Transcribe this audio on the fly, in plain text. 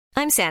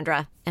I'm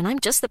Sandra, and I'm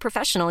just the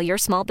professional your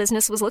small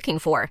business was looking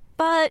for.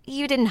 But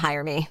you didn't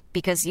hire me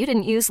because you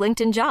didn't use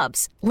LinkedIn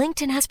Jobs.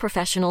 LinkedIn has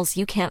professionals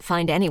you can't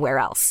find anywhere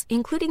else,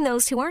 including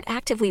those who aren't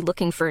actively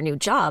looking for a new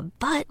job,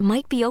 but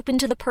might be open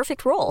to the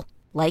perfect role,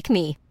 like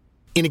me.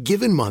 In a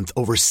given month,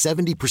 over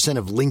 70%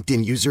 of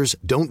LinkedIn users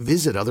don't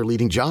visit other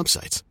leading job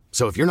sites.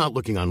 So if you're not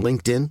looking on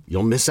LinkedIn,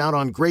 you'll miss out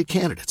on great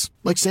candidates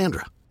like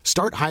Sandra.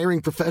 Start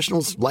hiring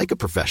professionals like a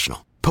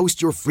professional.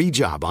 Post your free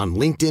job on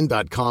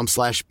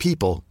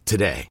linkedin.com/people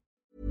today.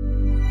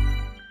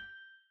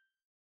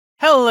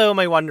 Hello,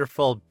 my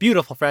wonderful,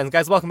 beautiful friends.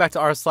 Guys, welcome back to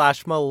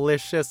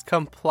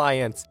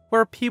r/MaliciousCompliance,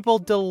 where people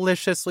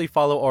deliciously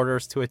follow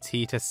orders to a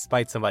T to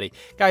spite somebody.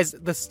 Guys,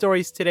 the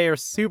stories today are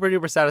super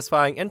duper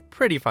satisfying and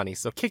pretty funny,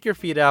 so kick your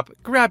feet up,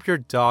 grab your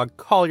dog,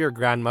 call your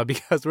grandma,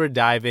 because we're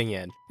diving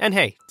in. And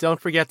hey, don't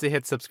forget to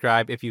hit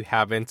subscribe if you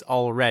haven't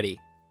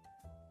already.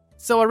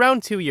 So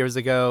around 2 years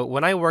ago,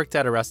 when I worked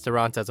at a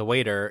restaurant as a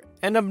waiter,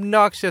 an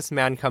obnoxious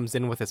man comes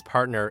in with his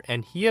partner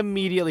and he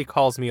immediately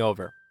calls me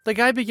over. The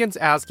guy begins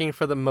asking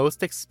for the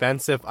most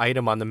expensive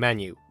item on the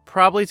menu,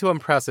 probably to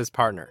impress his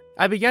partner.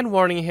 I began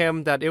warning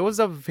him that it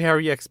was a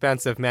very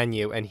expensive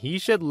menu and he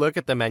should look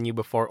at the menu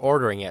before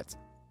ordering it.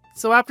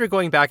 So after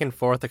going back and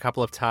forth a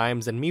couple of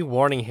times and me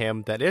warning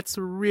him that it's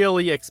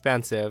really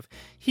expensive,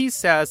 he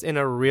says in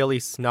a really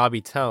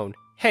snobby tone,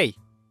 "Hey,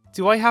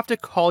 do I have to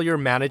call your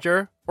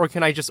manager or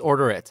can I just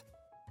order it?"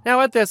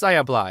 Now at this I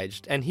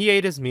obliged, and he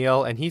ate his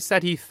meal and he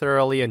said he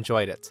thoroughly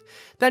enjoyed it.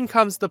 Then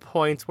comes the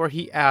point where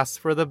he asks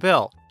for the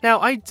bill. Now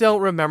I don't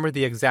remember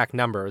the exact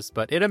numbers,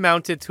 but it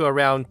amounted to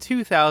around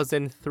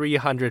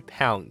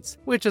 £2,300,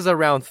 which is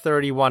around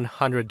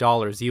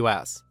 $3,100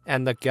 US.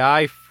 And the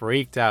guy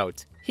freaked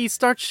out. He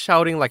starts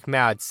shouting like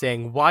mad,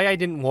 saying why I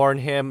didn't warn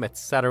him,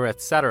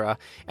 etc.,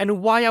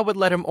 and why I would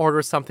let him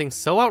order something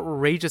so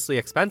outrageously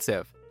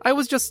expensive. I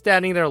was just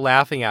standing there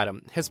laughing at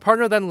him. His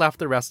partner then left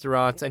the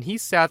restaurant and he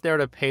sat there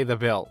to pay the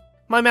bill.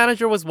 My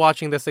manager was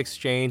watching this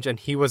exchange and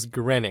he was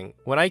grinning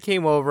when I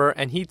came over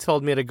and he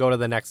told me to go to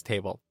the next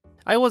table.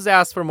 I was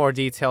asked for more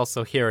details,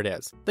 so here it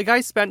is. The guy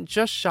spent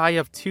just shy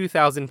of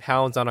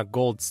 £2,000 on a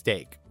gold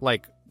steak,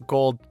 like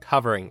gold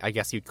covering, I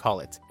guess you'd call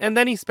it. And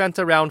then he spent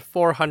around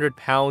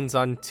 £400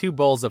 on 2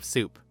 bowls of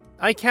soup.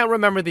 I can't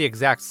remember the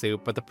exact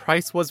soup, but the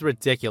price was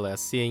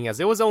ridiculous, seeing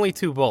as it was only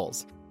 2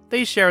 bowls.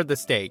 They shared the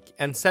steak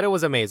and said it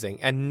was amazing,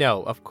 and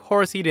no, of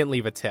course he didn't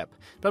leave a tip,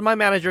 but my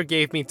manager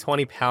gave me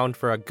 £20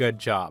 for a good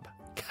job.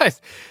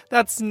 Guys,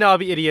 that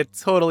snobby idiot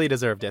totally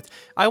deserved it.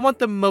 I want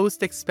the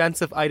most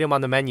expensive item on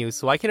the menu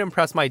so I can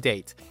impress my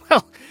date.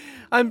 Well,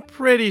 I'm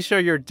pretty sure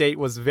your date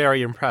was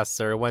very impressed,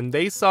 sir, when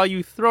they saw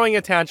you throwing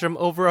a tantrum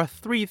over a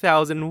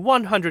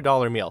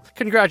 $3,100 meal.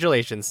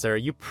 Congratulations, sir,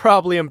 you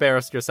probably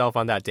embarrassed yourself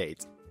on that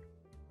date.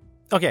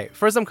 Okay,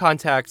 for some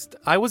context,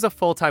 I was a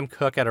full-time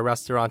cook at a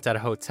restaurant at a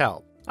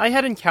hotel. I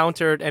had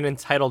encountered an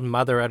entitled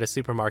mother at a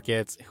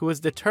supermarket who was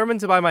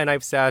determined to buy my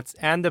knife sets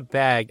and the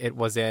bag it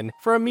was in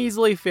for a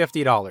measly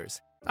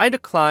 $50. I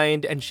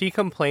declined and she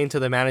complained to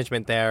the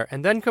management there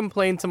and then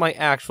complained to my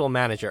actual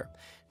manager.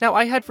 Now,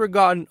 I had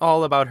forgotten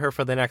all about her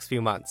for the next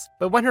few months,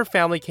 but when her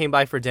family came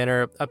by for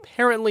dinner,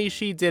 apparently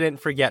she didn't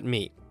forget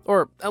me,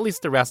 or at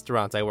least the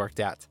restaurant I worked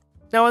at.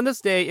 Now, on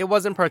this day, it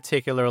wasn't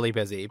particularly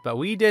busy, but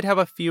we did have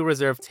a few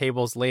reserved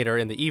tables later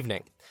in the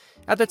evening.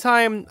 At the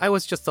time, I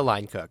was just a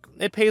line cook.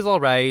 It pays all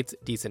right,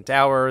 decent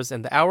hours,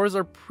 and the hours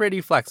are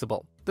pretty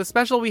flexible. The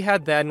special we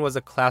had then was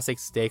a classic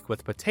steak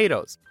with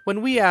potatoes.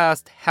 When we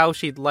asked how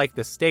she'd like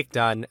the steak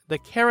done, the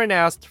Karen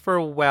asked for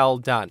well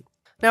done.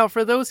 Now,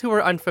 for those who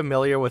are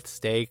unfamiliar with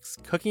steaks,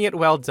 cooking it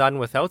well done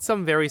without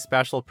some very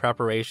special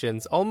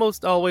preparations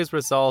almost always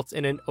results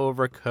in an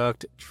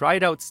overcooked,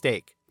 dried out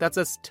steak that's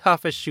as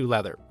tough as shoe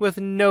leather, with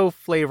no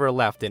flavor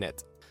left in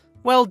it.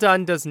 Well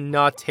done does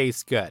not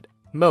taste good,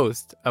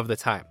 most of the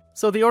time.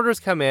 So the orders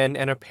come in,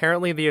 and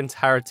apparently the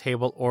entire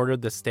table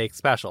ordered the steak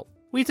special.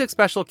 We took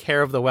special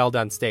care of the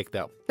well-done steak,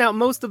 though. Now,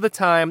 most of the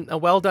time, a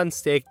well-done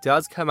steak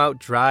does come out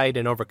dried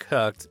and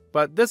overcooked,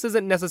 but this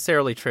isn't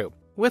necessarily true.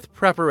 With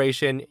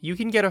preparation, you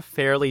can get a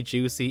fairly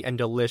juicy and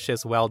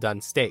delicious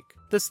well-done steak.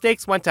 The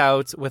steaks went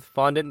out with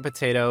fondant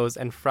potatoes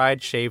and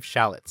fried shaved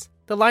shallots.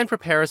 The line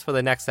prepares for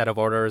the next set of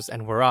orders,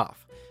 and we're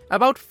off.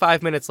 About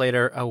 5 minutes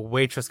later, a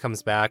waitress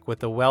comes back with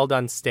the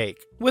well-done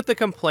steak, with the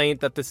complaint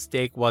that the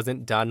steak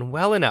wasn't done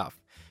well enough.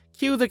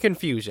 Cue the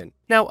confusion.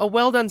 Now, a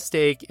well-done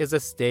steak is a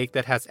steak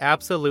that has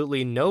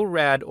absolutely no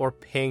red or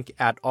pink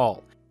at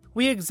all.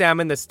 We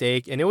examined the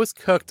steak, and it was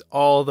cooked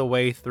all the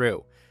way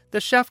through.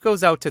 The chef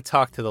goes out to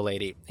talk to the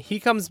lady.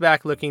 He comes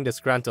back looking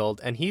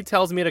disgruntled, and he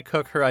tells me to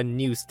cook her a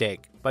new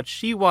steak, but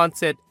she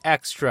wants it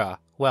extra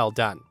well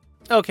done.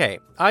 Okay,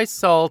 I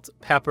salt,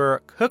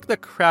 pepper, cook the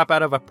crap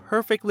out of a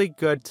perfectly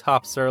good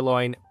top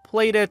sirloin,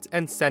 plate it,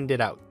 and send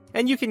it out.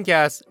 And you can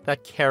guess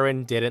that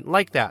Karen didn't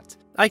like that.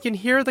 I can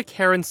hear the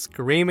Karen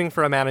screaming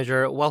for a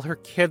manager while her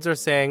kids are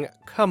saying,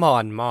 "Come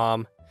on,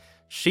 Mom."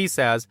 She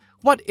says,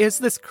 "What is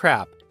this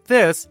crap?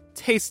 This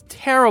tastes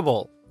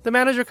terrible." The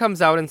manager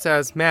comes out and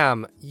says,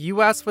 "Ma'am,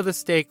 you asked for the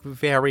steak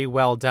very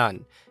well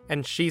done,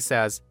 and she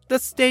says, "The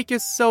steak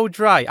is so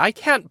dry, I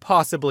can't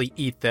possibly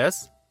eat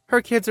this."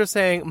 Her kids are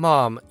saying,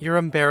 "Mom, you're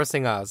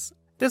embarrassing us."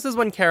 This is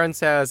when Karen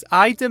says,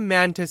 "I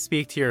demand to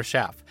speak to your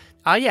chef.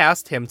 I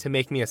asked him to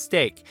make me a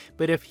steak,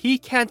 but if he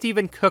can't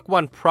even cook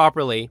one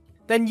properly,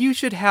 then you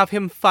should have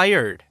him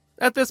fired."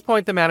 At this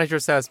point, the manager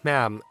says,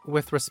 "Ma'am,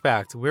 with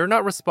respect, we're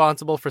not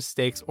responsible for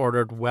steaks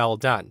ordered well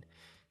done."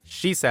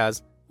 She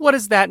says, "What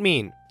does that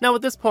mean?" Now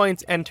at this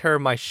point, enter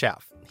my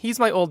chef. He's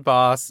my old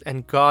boss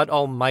and God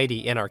Almighty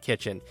in our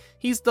kitchen.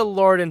 He's the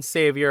Lord and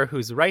Savior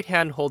whose right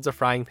hand holds a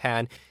frying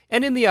pan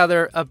and in the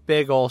other a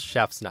big old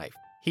chef's knife.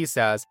 He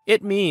says,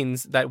 "It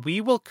means that we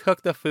will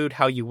cook the food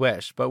how you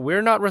wish, but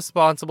we're not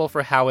responsible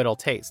for how it'll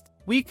taste.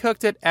 We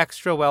cooked it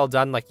extra well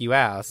done like you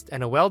asked,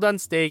 and a well done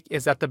steak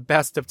is at the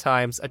best of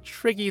times a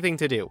tricky thing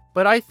to do,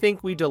 but I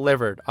think we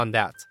delivered on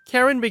that."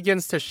 Karen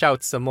begins to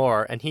shout some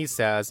more, and he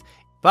says,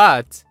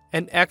 "But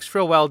an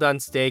extra well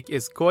done steak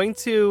is going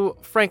to,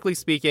 frankly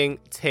speaking,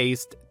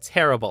 taste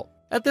terrible."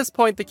 At this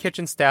point, the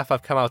kitchen staff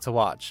have come out to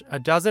watch. A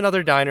dozen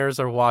other diners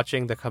are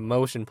watching the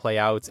commotion play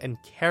out, and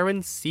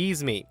Karen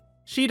sees me.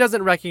 She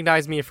doesn't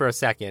recognize me for a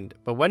second,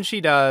 but when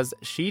she does,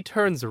 she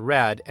turns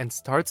red and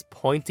starts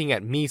pointing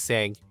at me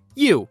saying,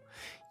 You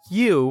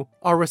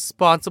are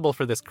responsible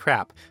for this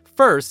crap.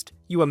 First,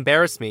 you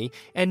embarrass me,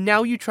 and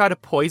now you try to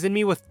poison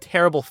me with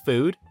terrible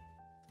food?"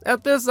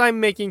 At this,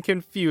 I'm making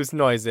confused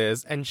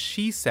noises, and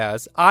she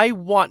says, "I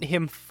want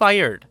him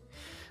fired."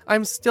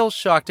 I'm still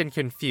shocked and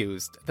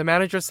confused. The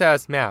manager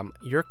says, "Ma'am,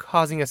 you're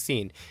causing a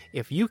scene.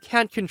 If you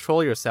can't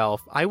control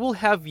yourself, I will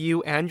have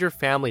you and your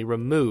family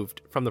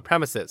removed from the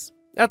premises."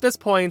 At this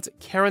point,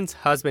 Karen's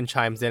husband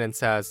chimes in and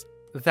says,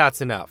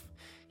 "That's enough."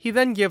 He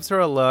then gives her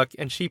a look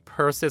and she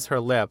purses her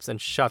lips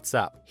and shuts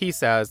up. He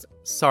says,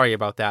 "Sorry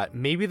about that.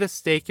 Maybe the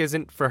steak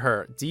isn't for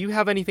her. Do you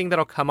have anything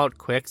that'll come out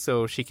quick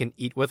so she can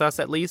eat with us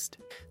at least?"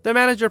 The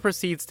manager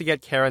proceeds to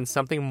get Karen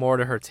something more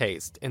to her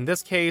taste. In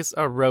this case,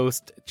 a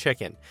roast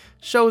chicken.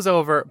 Show's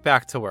over,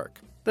 back to work.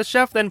 The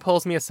chef then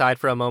pulls me aside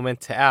for a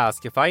moment to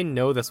ask if I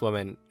know this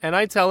woman, and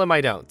I tell him I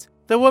don't.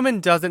 The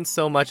woman doesn't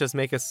so much as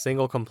make a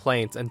single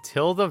complaint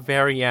until the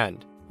very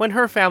end. When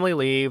her family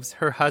leaves,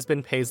 her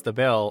husband pays the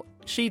bill.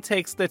 She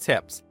takes the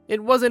tips.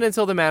 It wasn't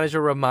until the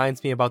manager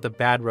reminds me about the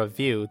bad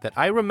review that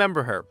I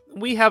remember her.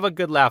 We have a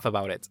good laugh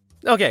about it.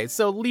 Okay,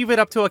 so leave it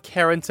up to a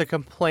Karen to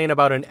complain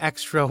about an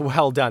extra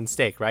well-done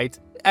steak, right?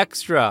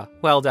 Extra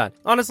well done.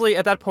 Honestly,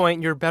 at that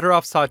point, you're better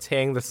off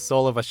sauteing the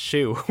sole of a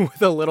shoe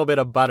with a little bit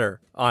of butter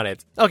on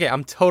it. Okay,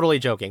 I'm totally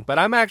joking, but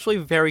I'm actually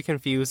very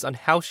confused on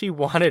how she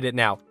wanted it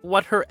now.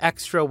 What her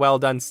extra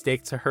well-done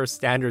steak to her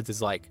standards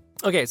is like.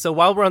 Okay, so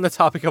while we're on the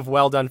topic of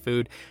well-done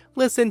food,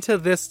 listen to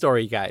this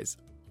story, guys.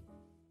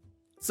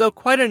 So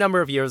quite a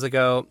number of years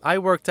ago, I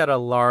worked at a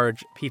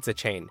large pizza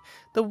chain,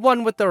 the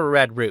one with the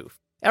red roof.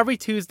 Every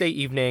Tuesday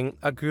evening,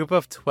 a group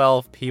of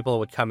 12 people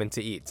would come in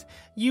to eat,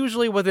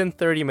 usually within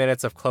 30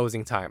 minutes of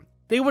closing time.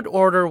 They would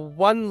order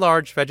one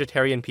large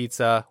vegetarian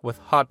pizza with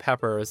hot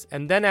peppers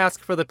and then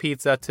ask for the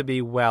pizza to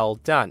be well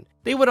done.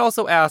 They would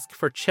also ask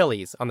for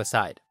chilies on the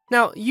side.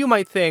 Now, you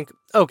might think,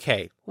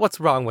 okay, what's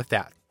wrong with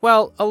that?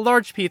 Well, a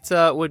large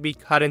pizza would be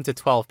cut into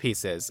 12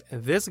 pieces.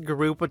 This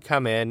group would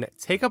come in,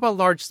 take up a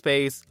large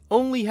space,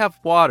 only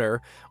have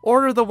water,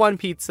 order the one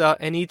pizza,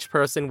 and each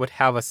person would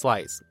have a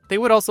slice. They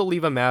would also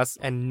leave a mess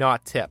and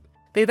not tip.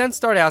 They then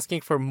start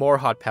asking for more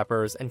hot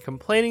peppers and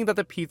complaining that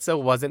the pizza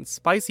wasn't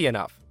spicy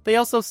enough. They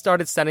also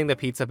started sending the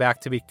pizza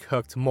back to be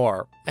cooked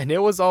more, and it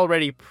was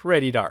already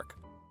pretty dark.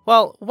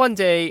 Well, one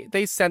day,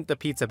 they sent the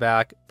pizza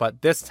back,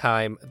 but this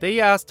time, they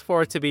asked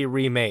for it to be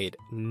remade,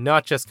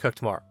 not just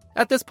cooked more.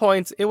 At this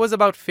point, it was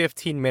about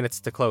 15 minutes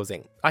to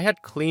closing. I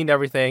had cleaned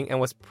everything and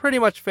was pretty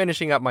much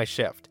finishing up my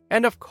shift.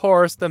 And of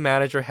course, the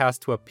manager has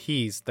to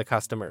appease the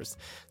customers.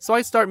 So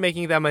I start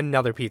making them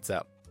another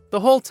pizza. The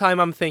whole time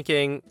I'm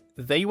thinking,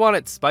 they want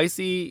it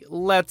spicy,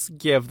 let's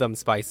give them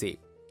spicy.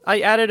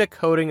 I added a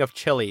coating of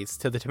chilies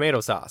to the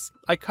tomato sauce.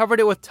 I covered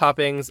it with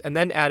toppings and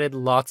then added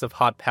lots of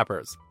hot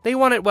peppers. They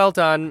want it well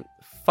done,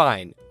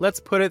 fine. Let's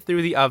put it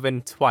through the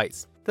oven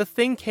twice. The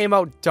thing came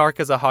out dark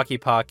as a hockey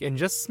puck and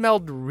just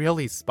smelled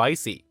really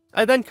spicy.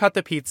 I then cut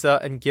the pizza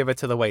and give it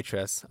to the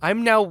waitress.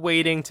 I'm now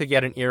waiting to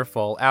get an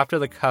earful after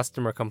the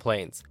customer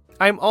complains.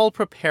 I'm all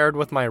prepared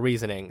with my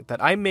reasoning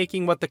that I'm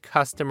making what the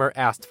customer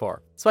asked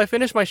for. So I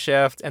finish my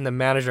shift and the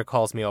manager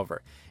calls me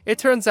over. It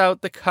turns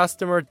out the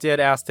customer did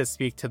ask to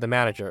speak to the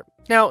manager.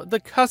 Now, the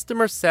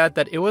customer said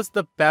that it was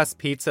the best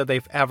pizza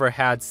they've ever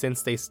had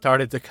since they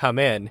started to come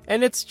in,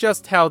 and it's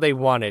just how they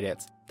wanted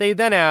it. They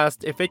then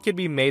asked if it could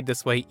be made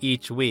this way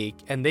each week,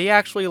 and they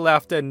actually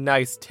left a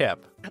nice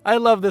tip. I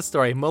love this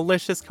story.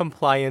 Malicious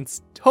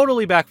compliance,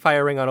 totally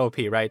backfiring on OP,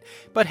 right?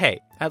 But hey,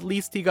 at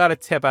least he got a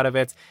tip out of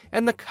it,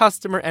 and the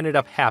customer ended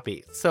up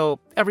happy, so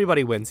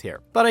everybody wins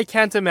here. But I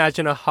can't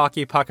imagine a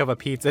hockey puck of a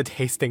pizza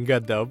tasting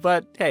good though,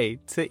 but hey,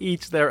 to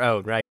each their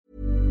own, right?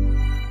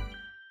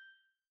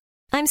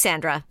 I'm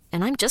Sandra,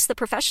 and I'm just the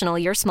professional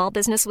your small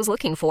business was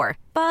looking for.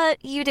 But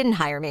you didn't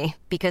hire me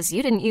because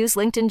you didn't use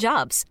LinkedIn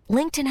Jobs.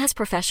 LinkedIn has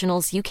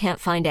professionals you can't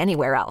find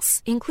anywhere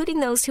else, including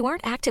those who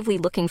aren't actively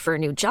looking for a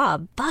new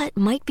job, but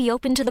might be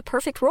open to the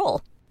perfect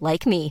role,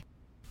 like me.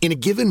 In a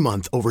given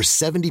month, over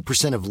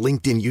 70% of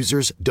LinkedIn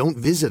users don't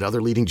visit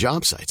other leading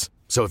job sites.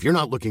 So if you're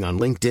not looking on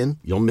LinkedIn,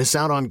 you'll miss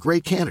out on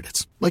great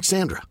candidates like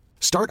Sandra.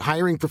 Start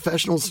hiring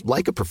professionals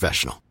like a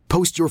professional.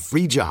 Post your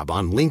free job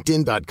on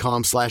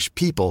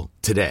linkedin.com/people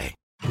today.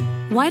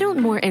 Why don't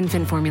more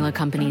infant formula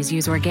companies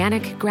use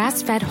organic,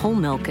 grass-fed whole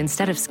milk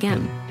instead of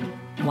skim?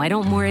 Why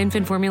don't more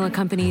infant formula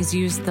companies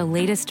use the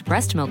latest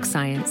breast milk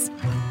science?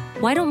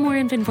 Why don't more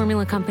infant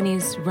formula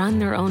companies run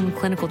their own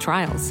clinical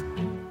trials?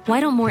 Why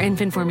don't more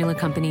infant formula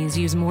companies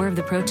use more of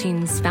the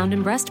proteins found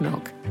in breast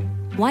milk?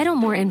 Why don't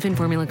more infant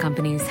formula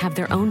companies have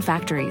their own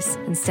factories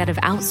instead of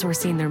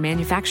outsourcing their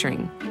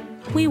manufacturing?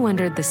 We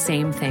wondered the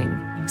same thing.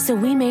 So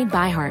we made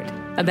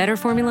ByHeart, a better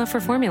formula for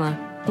formula.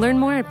 Learn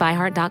more at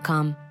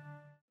byheart.com.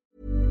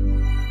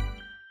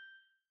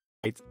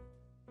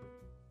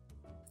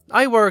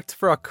 I worked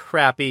for a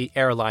crappy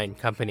airline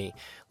company.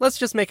 Let's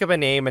just make up a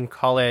name and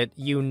call it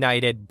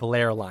United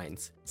Blair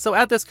Lines. So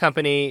at this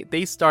company,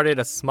 they started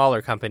a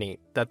smaller company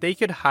that they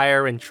could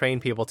hire and train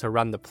people to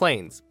run the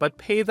planes, but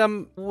pay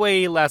them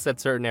way less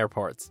at certain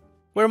airports.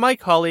 Where my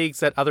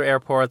colleagues at other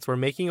airports were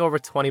making over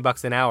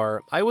 $20 an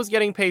hour, I was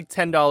getting paid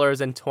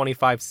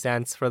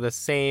 $10.25 for the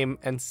same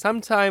and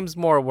sometimes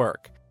more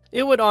work.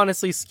 It would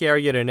honestly scare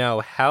you to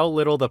know how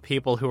little the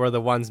people who are the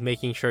ones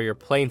making sure your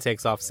plane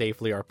takes off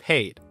safely are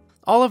paid.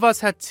 All of us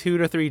had 2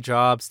 to 3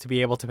 jobs to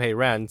be able to pay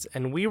rent,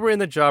 and we were in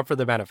the job for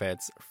the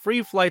benefits,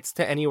 free flights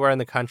to anywhere in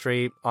the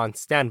country, on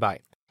standby.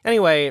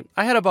 Anyway,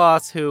 I had a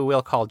boss who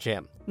we'll call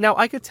Jim. Now,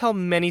 I could tell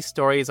many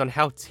stories on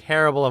how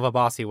terrible of a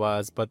boss he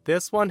was, but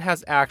this one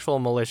has actual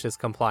malicious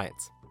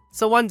compliance.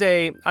 So one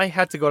day, I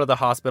had to go to the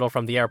hospital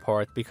from the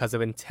airport because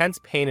of intense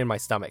pain in my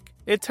stomach.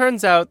 It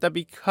turns out that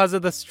because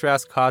of the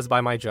stress caused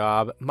by my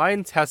job, my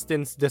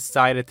intestines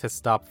decided to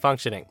stop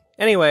functioning.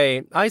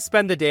 Anyway, I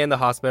spent the day in the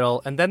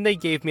hospital, and then they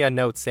gave me a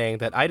note saying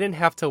that I didn't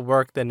have to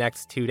work the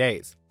next 2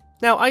 days.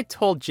 Now, I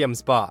told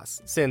Jim's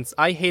boss, since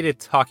I hated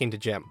talking to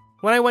Jim.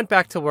 When I went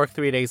back to work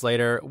 3 days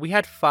later, we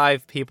had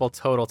 5 people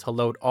total to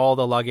load all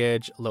the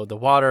luggage, load the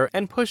water,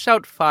 and push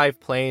out 5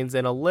 planes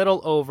in a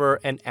little over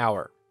an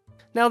hour.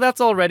 Now,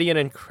 that's already an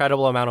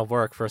incredible amount of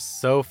work for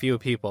so few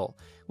people.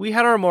 We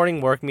had our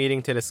morning work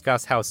meeting to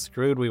discuss how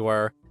screwed we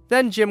were.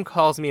 Then Jim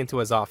calls me into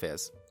his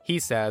office. He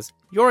says,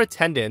 "Your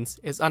attendance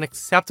is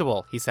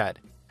unacceptable," he said.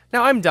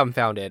 Now, I'm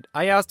dumbfounded.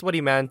 I asked what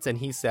he meant, and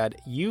he said,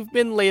 "You've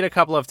been late a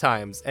couple of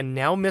times, and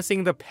now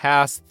missing the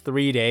past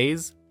 3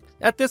 days?"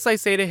 At this, I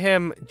say to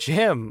him,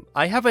 "Jim,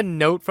 I have a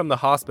note from the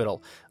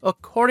hospital.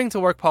 According to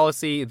work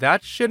policy,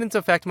 that shouldn't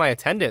affect my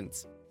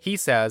attendance." He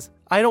says,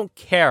 "I don't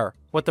care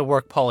what the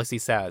work policy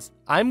says.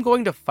 I'm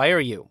going to fire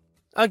you."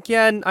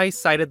 Again, I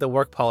cited the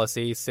work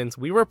policy since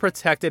we were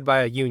protected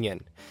by a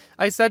union.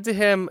 I said to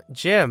him,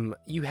 "Jim,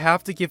 you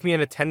have to give me an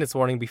attendance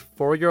warning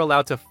before you're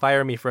allowed to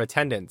fire me for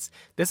attendance.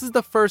 This is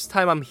the first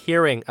time I'm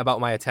hearing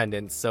about my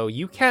attendance, so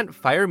you can't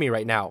fire me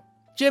right now."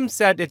 Jim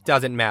said it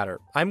doesn't matter.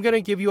 "I'm going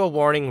to give you a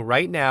warning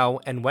right now,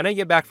 and when I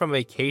get back from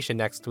vacation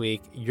next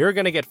week, you're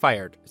going to get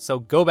fired, so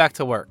go back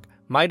to work.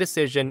 My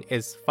decision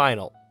is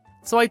final."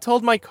 So I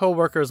told my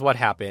coworkers what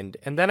happened,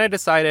 and then I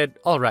decided,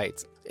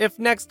 alright, if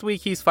next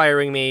week he's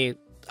firing me,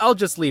 I'll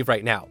just leave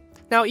right now.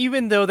 Now,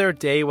 even though their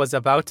day was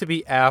about to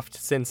be effed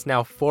since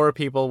now 4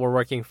 people were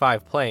working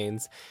 5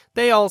 planes,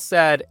 they all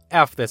said,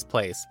 "F this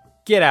place.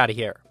 Get out of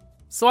here."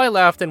 So I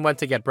left and went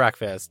to get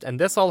breakfast, and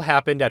this all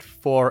happened at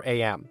 4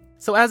 a.m.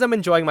 So as I'm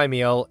enjoying my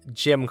meal,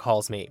 Jim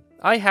calls me.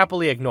 I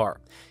happily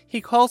ignore.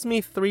 He calls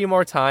me 3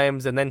 more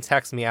times and then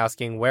texts me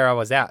asking where I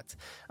was at.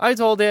 I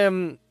told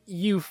him,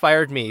 "You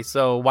fired me,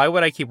 so why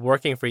would I keep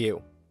working for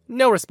you?"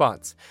 No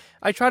response.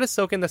 I try to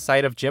soak in the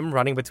sight of Jim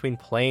running between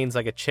planes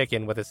like a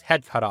chicken with his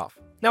head cut off.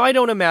 Now, I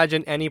don't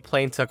imagine any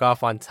plane took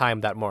off on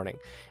time that morning.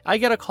 I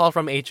get a call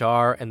from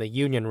HR and the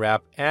union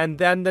rep, and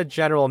then the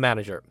general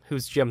manager,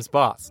 who's Jim's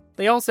boss.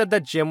 They all said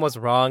that Jim was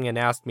wrong and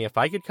asked me if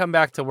I could come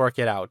back to work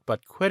it out,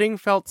 but quitting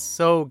felt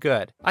so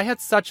good. I had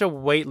such a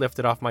weight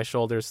lifted off my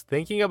shoulders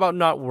thinking about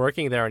not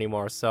working there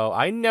anymore, so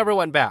I never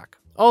went back.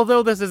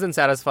 Although this isn't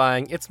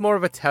satisfying, it's more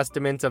of a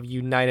testament of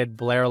United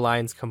Blair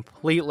Line's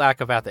complete lack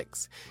of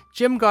ethics.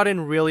 Jim got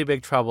in really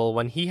big trouble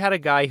when he had a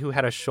guy who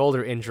had a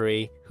shoulder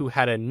injury who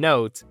had a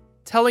note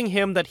telling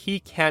him that he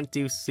can't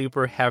do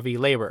super heavy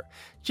labor.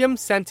 Jim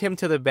sent him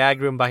to the bag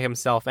room by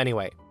himself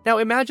anyway. Now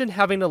imagine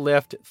having to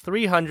lift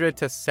 300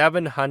 to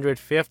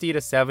 750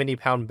 to 70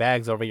 pound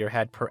bags over your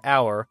head per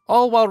hour,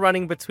 all while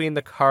running between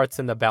the carts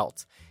and the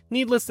belt.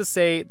 Needless to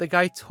say, the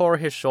guy tore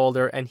his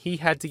shoulder and he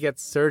had to get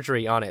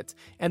surgery on it,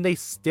 and they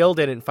still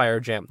didn't fire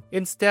Jim.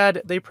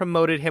 Instead, they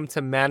promoted him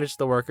to manage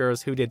the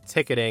workers who did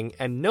ticketing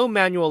and no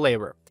manual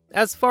labor.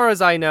 As far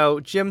as I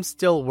know, Jim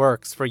still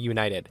works for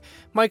United.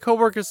 My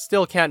coworkers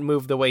still can't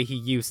move the way he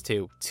used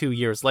to 2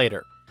 years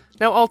later.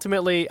 Now,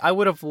 ultimately, I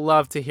would have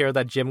loved to hear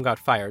that Jim got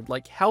fired.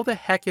 Like, how the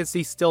heck is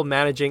he still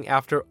managing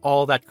after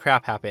all that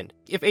crap happened?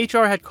 If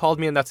HR had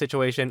called me in that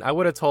situation, I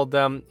would have told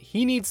them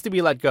he needs to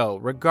be let go,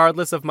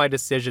 regardless of my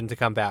decision to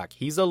come back.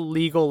 He's a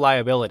legal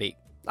liability.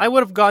 I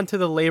would have gone to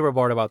the labor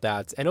board about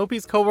that, and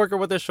OP's coworker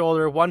with the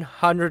shoulder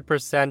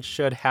 100%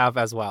 should have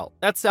as well.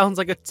 That sounds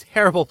like a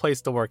terrible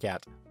place to work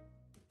at.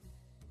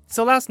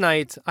 So last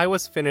night, I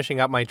was finishing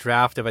up my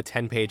draft of a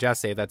 10-page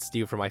essay that's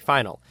due for my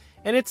final,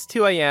 and it's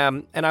 2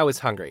 a.m. and I was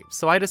hungry,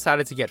 so I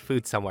decided to get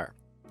food somewhere.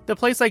 The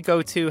place I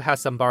go to has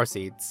some bar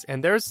seats,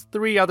 and there's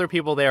 3 other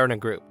people there in a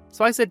group.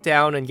 So I sit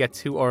down and get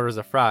 2 orders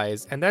of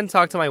fries, and then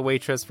talk to my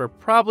waitress for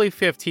probably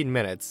 15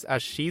 minutes,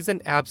 as she's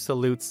an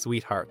absolute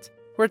sweetheart.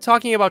 We're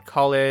talking about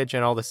college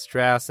and all the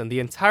stress, and the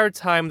entire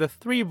time the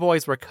 3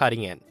 boys were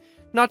cutting in.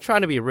 Not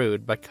trying to be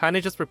rude, but kinda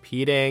just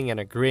repeating and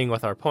agreeing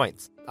with our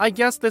points. I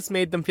guess this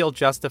made them feel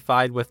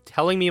justified with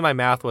telling me my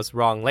math was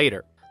wrong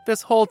later.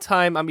 This whole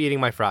time I'm eating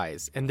my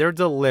fries, and they're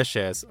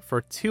delicious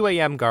for 2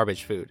 a.m.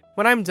 garbage food.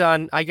 When I'm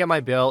done, I get my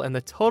bill, and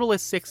the total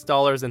is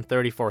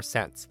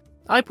 $6.34.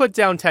 I put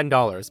down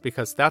 $10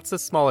 because that's the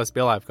smallest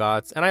bill I've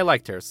got, and I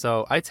liked her,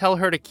 so I tell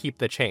her to keep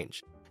the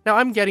change. Now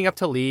I'm getting up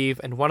to leave,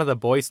 and one of the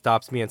boys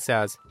stops me and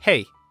says,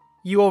 "Hey,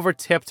 you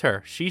over-tipped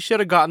her. She should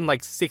have gotten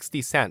like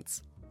 60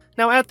 cents.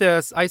 Now at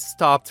this, I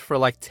stopped for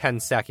like 10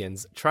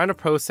 seconds, trying to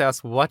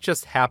process what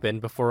just happened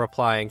before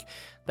replying,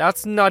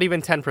 "That's not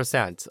even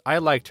 10%. I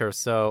liked her,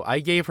 so I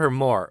gave her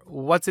more.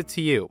 What's it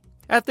to you?"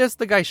 At this,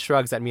 the guy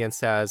shrugs at me and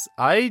says,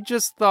 "I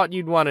just thought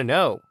you'd want to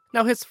know."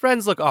 Now his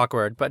friends look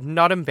awkward, but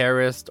not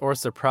embarrassed or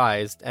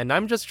surprised, and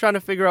I'm just trying to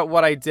figure out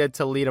what I did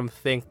to lead him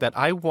think that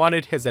I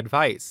wanted his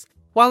advice.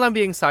 While I'm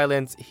being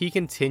silent, he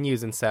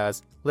continues and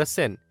says,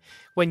 "Listen,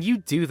 when you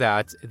do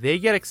that, they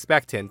get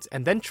expectant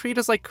and then treat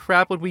us like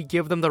crap when we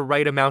give them the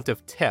right amount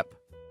of tip."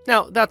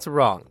 Now, that's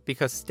wrong,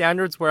 because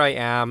standards where I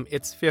am,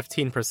 it's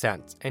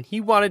 15%, and he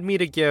wanted me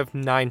to give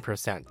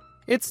 9%.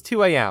 It's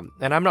 2 a.m.,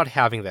 and I'm not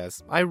having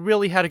this. I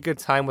really had a good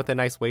time with a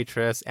nice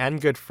waitress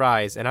and good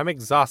fries, and I'm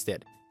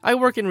exhausted. I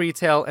work in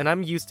retail, and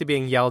I'm used to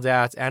being yelled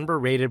at and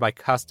berated by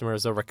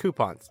customers over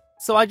coupons.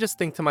 So I just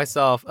think to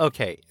myself,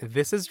 okay,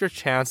 this is your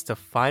chance to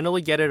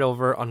finally get it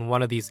over on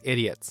one of these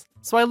idiots.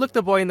 So I look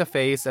the boy in the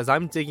face as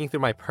I'm digging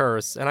through my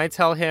purse, and I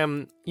tell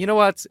him, "You know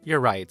what, you're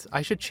right,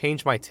 I should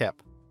change my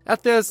tip."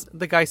 At this,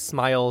 the guy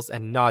smiles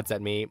and nods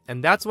at me,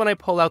 and that's when I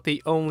pull out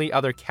the only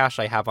other cash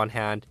I have on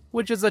hand,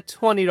 which is a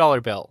 $20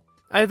 bill.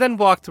 I then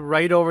walked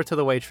right over to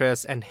the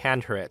waitress and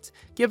hand her it,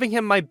 giving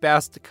him my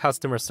best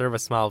customer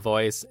service smile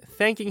voice,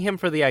 thanking him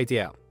for the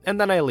idea, and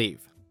then I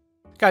leave.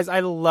 Guys,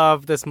 I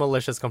love this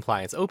malicious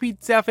compliance. OP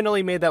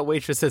definitely made that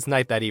waitress's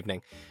night that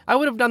evening. I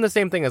would have done the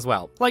same thing as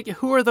well. Like,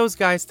 who are those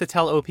guys to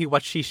tell OP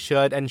what she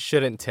should and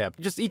shouldn't tip?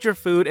 Just eat your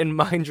food and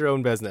mind your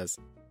own business.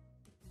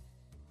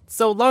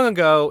 So long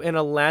ago, in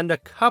a land a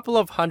couple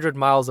of 100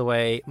 miles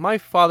away, my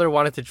father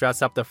wanted to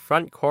dress up the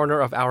front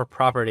corner of our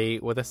property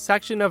with a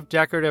section of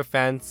decorative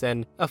fence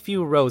and a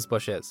few rose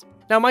bushes.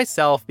 Now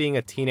myself, being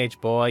a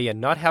teenage boy and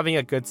not having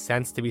a good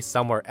sense to be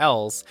somewhere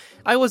else,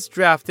 I was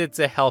drafted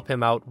to help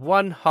him out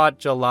one hot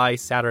July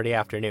Saturday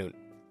afternoon.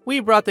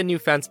 We brought the new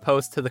fence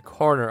post to the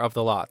corner of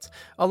the lot,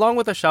 along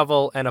with a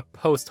shovel and a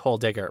post hole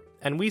digger,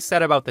 and we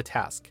set about the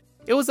task.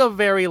 It was a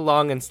very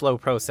long and slow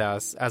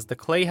process, as the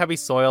clay-heavy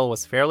soil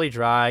was fairly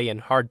dry and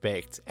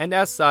hard-baked, and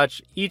as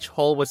such, each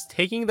hole was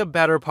taking the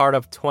better part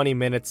of 20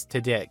 minutes to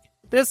dig.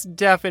 This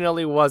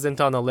definitely wasn't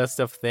on the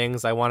list of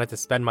things I wanted to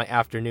spend my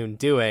afternoon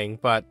doing,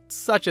 but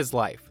such is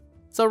life.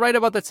 So right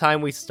about the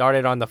time we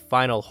started on the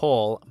final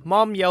hole,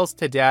 Mom yells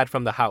to Dad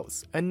from the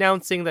house,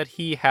 announcing that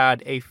he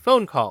had a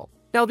phone call.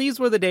 Now these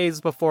were the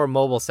days before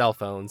mobile cell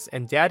phones,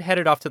 and Dad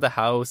headed off to the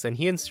house and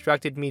he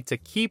instructed me to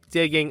keep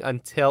digging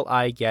until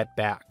I get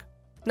back.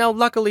 Now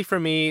luckily for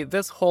me,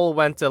 this hole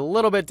went a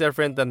little bit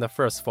different than the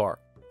first 4.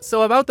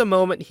 So about the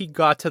moment he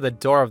got to the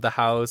door of the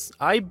house,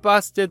 I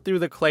busted through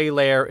the clay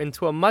layer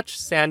into a much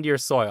sandier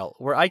soil,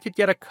 where I could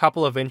get a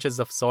couple of inches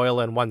of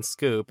soil in one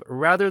scoop,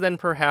 rather than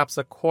perhaps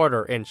a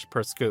 1/4 inch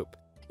per scoop.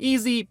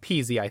 Easy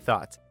peasy, I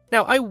thought.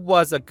 Now I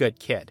was a good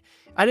kid.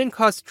 I didn't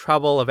cause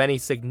trouble of any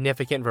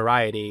significant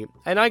variety,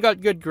 and I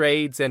got good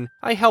grades and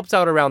I helped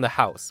out around the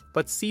house,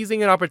 but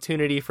seizing an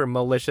opportunity for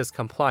malicious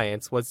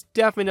compliance was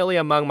definitely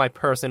among my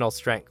personal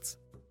strengths.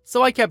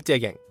 So I kept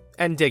digging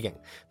and digging.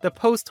 The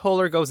post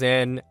holer goes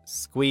in,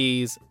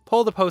 squeeze,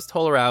 pull the post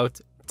holer out,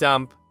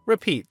 dump,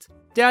 repeat.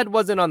 Dad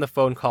wasn't on the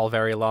phone call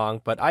very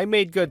long, but I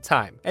made good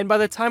time, and by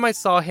the time I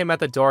saw him at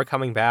the door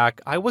coming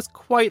back, I was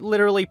quite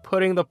literally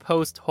putting the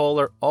post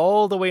holer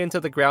all the way into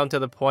the ground to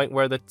the point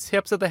where the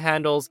tips of the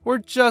handles were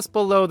just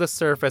below the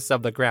surface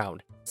of the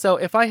ground. So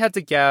if I had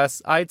to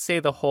guess, I'd say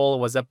the hole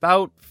was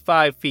about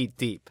 5 feet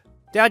deep.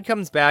 Dad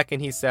comes back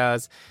and he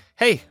says,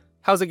 "Hey,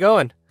 how's it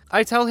going?"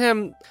 I tell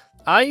him,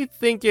 "I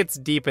think it's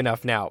deep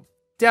enough now."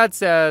 Dad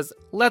says,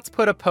 "Let's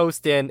put a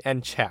post in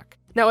and check."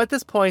 Now at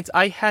this point,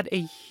 I had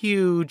a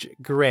huge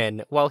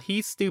grin while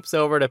he stoops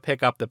over to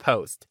pick up the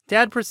post.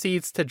 Dad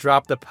proceeds to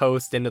drop the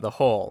post into the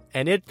hole,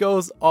 and it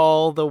goes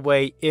all the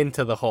way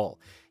into the hole.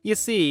 You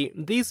see,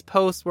 these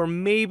posts were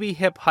maybe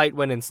hip height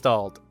when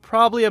installed,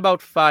 probably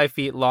about 5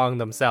 feet long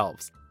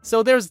themselves.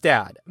 So there's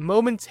Dad,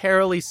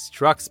 momentarily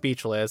struck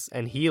speechless,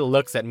 and he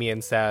looks at me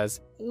and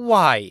says,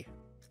 "Why?"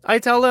 I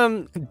tell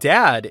him,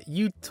 "Dad,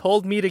 you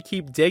told me to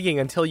keep digging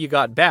until you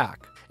got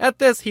back." At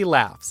this, he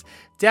laughs.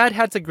 Dad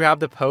had to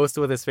grab the post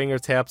with his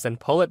fingertips and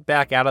pull it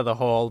back out of the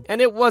hole, and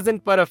it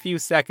wasn't but a few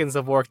seconds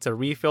of work to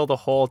refill the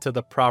hole to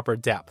the proper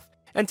depth.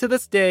 And to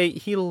this day,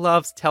 he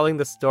loves telling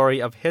the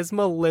story of his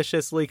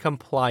maliciously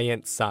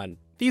compliant son.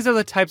 These are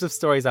the types of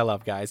stories I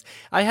love, guys.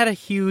 I had a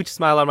huge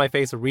smile on my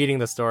face reading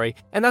the story,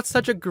 and that's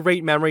such a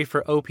great memory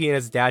for OP and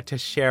his dad to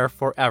share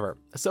forever.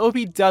 So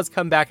OP does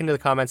come back into the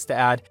comments to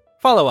add,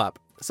 "Follow up.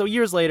 So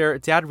years later,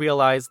 Dad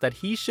realized that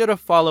he should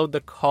have followed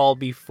the call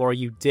before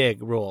you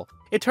dig rule.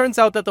 It turns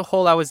out that the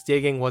hole I was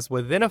digging was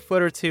within a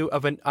foot or two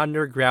of an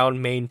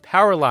underground main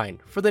power line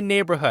for the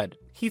neighborhood.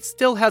 He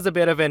still has a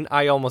bit of an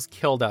 'I almost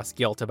killed us'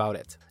 guilt about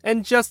it.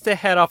 And just to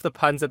head off the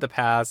puns at the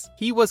pass,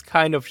 he was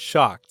kind of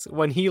shocked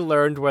when he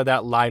learned where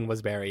that line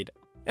was buried."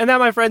 And that,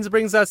 my friends,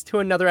 brings us to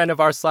another end of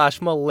r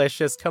 /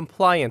 malicious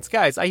compliance.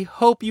 Guys, I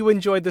hope you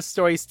enjoyed the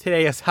stories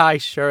today as I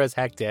sure as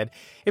heck did.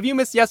 If you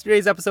missed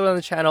yesterday's episode on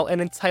the channel,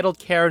 an entitled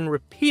Karen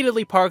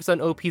repeatedly parks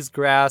on OP's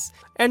grass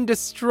and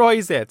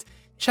destroys it.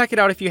 Check it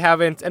out if you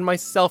haven't, and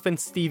myself and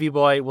Stevie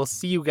Boy will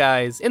see you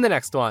guys in the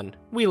next one.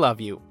 We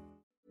love you.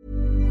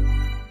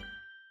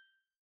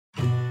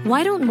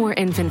 Why don't more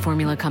infant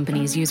formula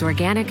companies use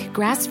organic,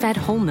 grass-fed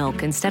whole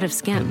milk instead of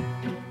skim?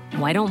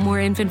 Why don't more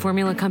infant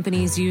formula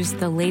companies use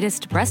the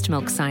latest breast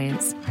milk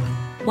science?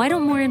 Why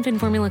don't more infant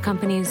formula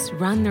companies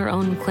run their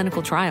own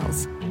clinical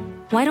trials?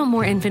 Why don't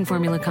more infant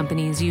formula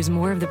companies use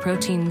more of the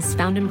proteins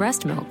found in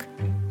breast milk?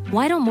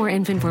 Why don't more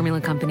infant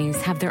formula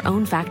companies have their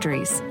own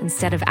factories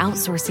instead of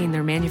outsourcing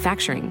their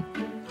manufacturing?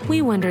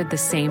 We wondered the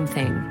same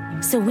thing.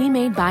 So we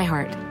made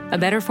ByHeart, a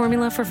better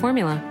formula for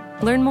formula.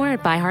 Learn more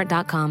at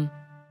byheart.com.